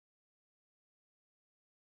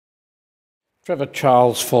Trevor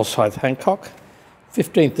Charles Forsyth Hancock,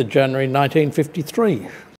 15th of January 1953.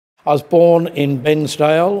 I was born in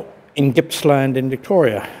Bensdale in Gippsland in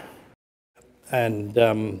Victoria. And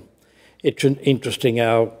it's interesting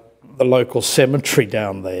the local cemetery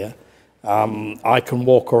down there. I can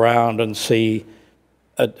walk around and see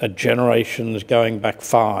a generations going back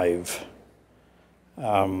 5,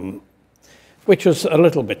 which is a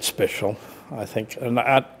little bit special, I think. And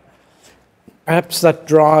perhaps that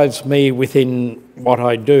drives me within what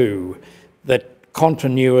I do, that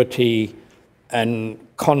continuity and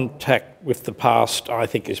contact with the past, I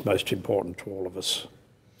think, is most important to all of us.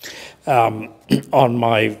 On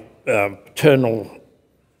my paternal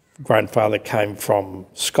grandfather came from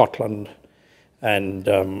Scotland, and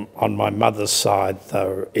on my mother's side, they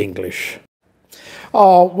were English.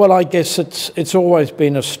 Oh, well, I guess it's always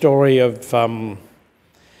been a story of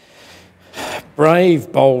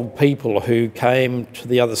brave, bold people who came to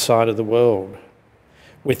the other side of the world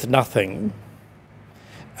with nothing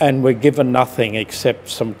and were given nothing except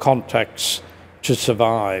some contacts to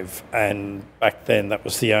survive, and back then that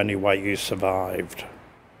was the only way you survived.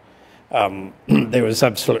 There was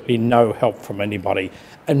absolutely no help from anybody,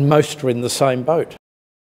 and most were in the same boat.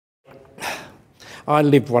 I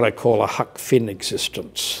lived what I call a Huck Finn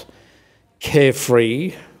existence.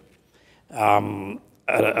 Carefree,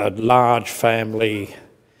 a large family,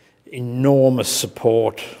 enormous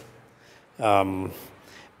support,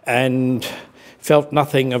 and felt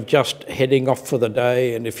nothing of just heading off for the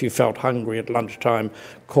day, and if you felt hungry at lunchtime,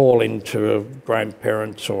 call into a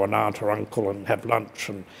grandparents or an aunt or uncle and have lunch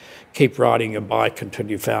and keep riding your bike until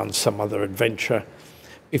you found some other adventure.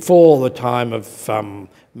 Before the time of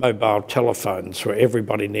mobile telephones, where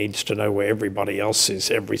everybody needs to know where everybody else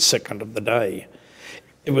is every second of the day.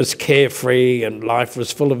 It was carefree and life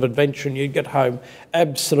was full of adventure, and you'd get home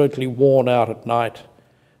absolutely worn out at night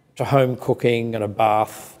to home cooking and a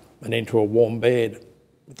bath and into a warm bed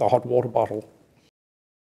with a hot water bottle.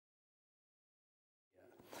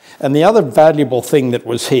 And the other valuable thing that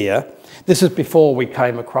was here, this is before we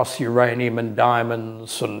came across uranium and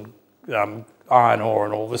diamonds and iron ore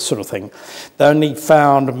and all this sort of thing. They only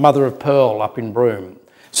found mother of pearl up in Broome.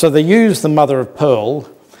 So they used the mother of pearl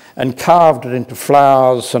and carved it into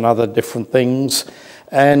flowers and other different things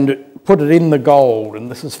and put it in the gold,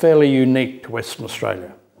 and this is fairly unique to Western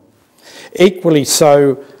Australia. Equally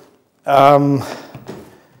so,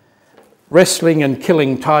 wrestling and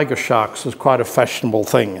killing tiger sharks was quite a fashionable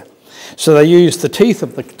thing. So they used the teeth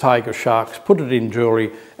of the tiger sharks, put it in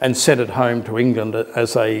jewellery and sent it home to England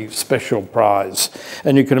as a special prize.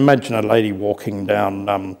 And you can imagine a lady walking down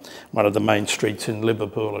one of the main streets in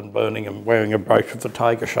Liverpool and Birmingham wearing a brooch with a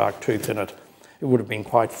tiger shark tooth in it. It would have been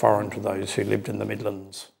quite foreign to those who lived in the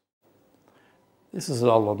Midlands. This is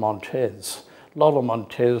Lola Montez. Lola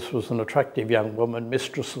Montez was an attractive young woman,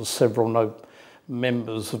 mistress of several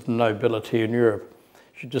members of nobility in Europe.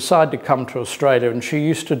 She decided to come to Australia, and she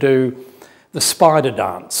used to do the spider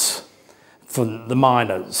dance for the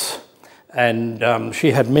miners. And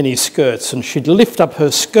she had many skirts, and she'd lift up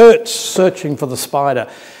her skirts searching for the spider.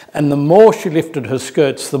 And the more she lifted her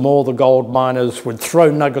skirts, the more the gold miners would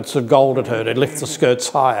throw nuggets of gold at her to lift the skirts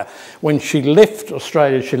higher. When she left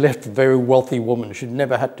Australia, she left a very wealthy woman. She'd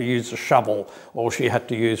never had to use a shovel. All she had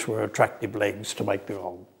to use were attractive legs to make the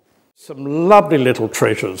gold. Some lovely little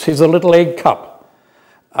treasures. Here's a little egg cup.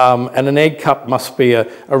 And an egg cup must be a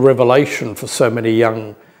revelation for so many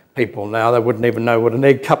young people now. They wouldn't even know what an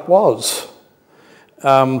egg cup was.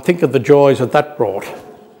 Think of the joys that brought.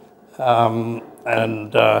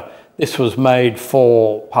 This was made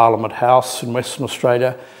for Parliament House in Western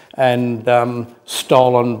Australia and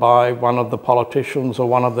stolen by one of the politicians or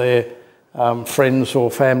one of their friends or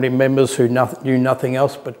family members who knew nothing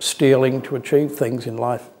else but stealing to achieve things in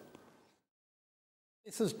life.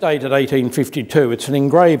 This is dated 1852. It's an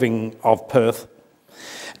engraving of Perth.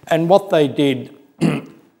 And what they did,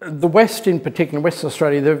 the West in particular, Western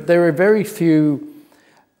Australia, there are very few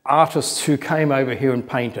artists who came over here and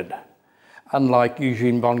painted. Unlike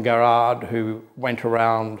Eugene von Gerard, who went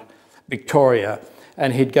around Victoria,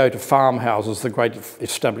 and he'd go to farmhouses, the great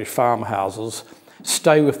established farmhouses,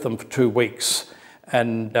 stay with them for 2 weeks,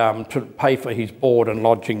 and to pay for his board and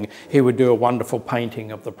lodging, he would do a wonderful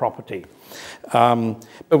painting of the property.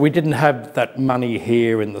 But we didn't have that money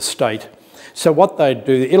here in the state. So what they'd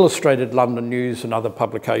do, the Illustrated London News and other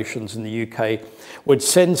publications in the UK would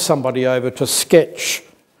send somebody over to sketch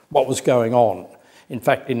what was going on. In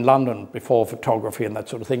fact, in London, before photography and that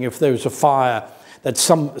sort of thing, if there was a fire, they'd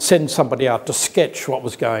send somebody out to sketch what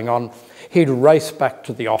was going on. He'd race back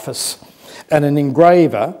to the office, and an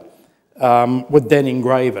engraver would then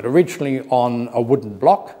engrave it, originally on a wooden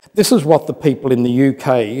block. This is what the people in the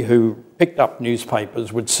UK who picked up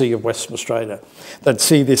newspapers would see of Western Australia. They'd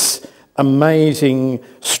see this amazing,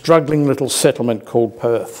 struggling little settlement called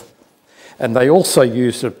Perth. And they also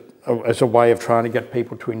used it as a way of trying to get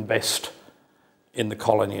people to invest in the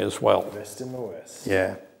colony as well. Invest in the West.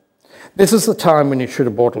 Yeah. This is the time when you should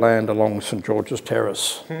have bought land along St George's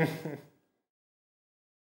Terrace.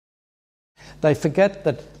 They forget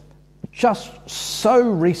that just so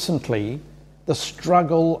recently, the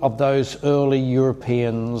struggle of those early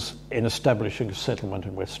Europeans in establishing a settlement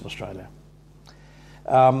in Western Australia.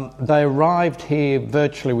 They arrived here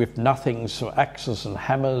virtually with nothing, so axes and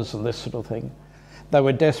hammers and this sort of thing. They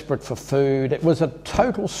were desperate for food. It was a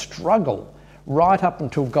total struggle right up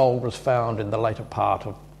until gold was found in the later part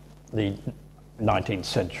of the 19th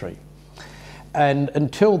century. And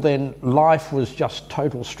until then, life was just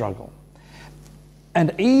total struggle.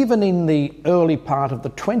 And even in the early part of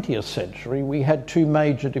the 20th century, we had two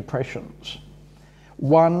major depressions.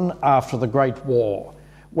 One after the Great War,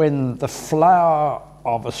 when the flower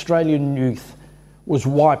of Australian youth was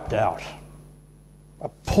wiped out.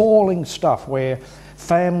 Appalling stuff where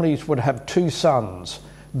families would have two sons,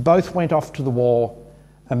 both went off to the war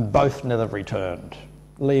and both never returned,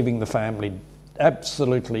 leaving the family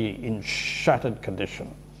absolutely in shattered condition.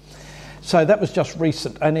 So that was just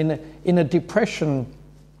recent. And in a depression,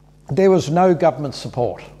 there was no government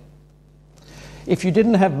support. If you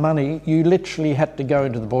didn't have money, you literally had to go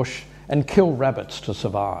into the bush and kill rabbits to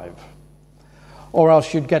survive. Or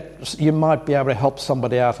else you might be able to help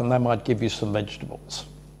somebody out and they might give you some vegetables.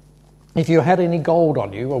 If you had any gold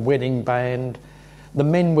on you, a wedding band, the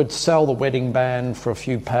men would sell the wedding band for a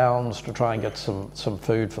few pounds to try and get some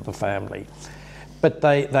food for the family. But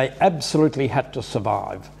they absolutely had to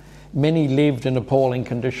survive. Many lived in appalling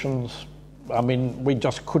conditions. I mean, we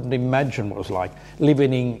just couldn't imagine what it was like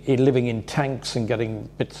living in tanks and getting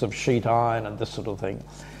bits of sheet iron and this sort of thing.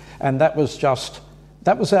 And that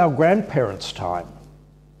was our grandparents' time.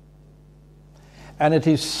 And it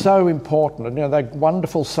is so important. And, you know, that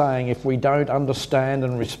wonderful saying, if we don't understand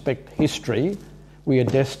and respect history, we are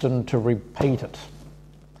destined to repeat it.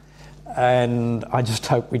 And I just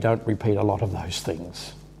hope we don't repeat a lot of those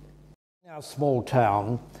things. In our small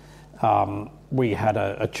town, we had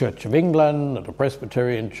a Church of England, and a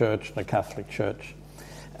Presbyterian church, and a Catholic church.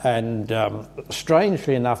 And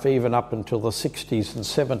strangely enough, even up until the 60s and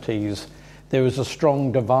 70s, there was a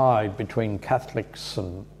strong divide between Catholics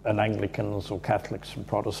and Anglicans, or Catholics and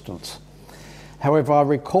Protestants. However, I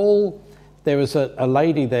recall there was a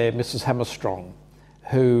lady there, Mrs. Hammerstrong,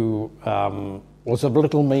 who was of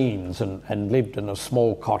little means and lived in a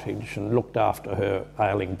small cottage and looked after her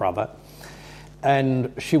ailing brother.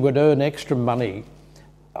 And she would earn extra money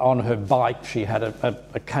on her bike. She had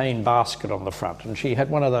a cane basket on the front, and she had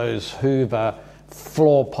one of those Hoover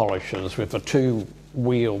floor polishers with a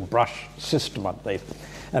two-wheel brush system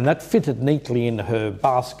underneath, and that fitted neatly in her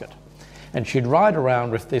basket. And she'd ride around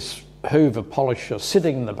with this Hoover polisher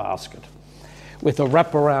sitting in the basket with a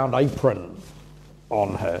wraparound apron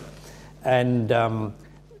on her, and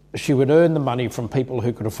she would earn the money from people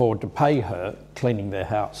who could afford to pay her cleaning their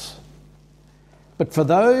house. But for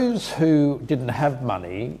those who didn't have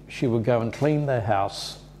money, she would go and clean their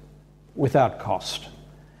house without cost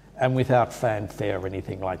and without fanfare or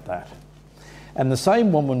anything like that. And the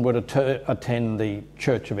same woman would attend the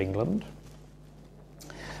Church of England.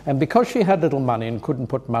 And because she had little money and couldn't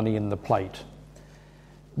put money in the plate,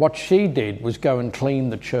 what she did was go and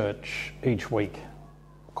clean the church each week,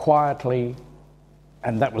 quietly,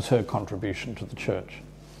 and that was her contribution to the church.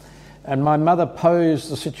 And my mother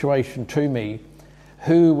posed the situation to me: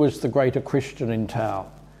 who was the greater Christian in town?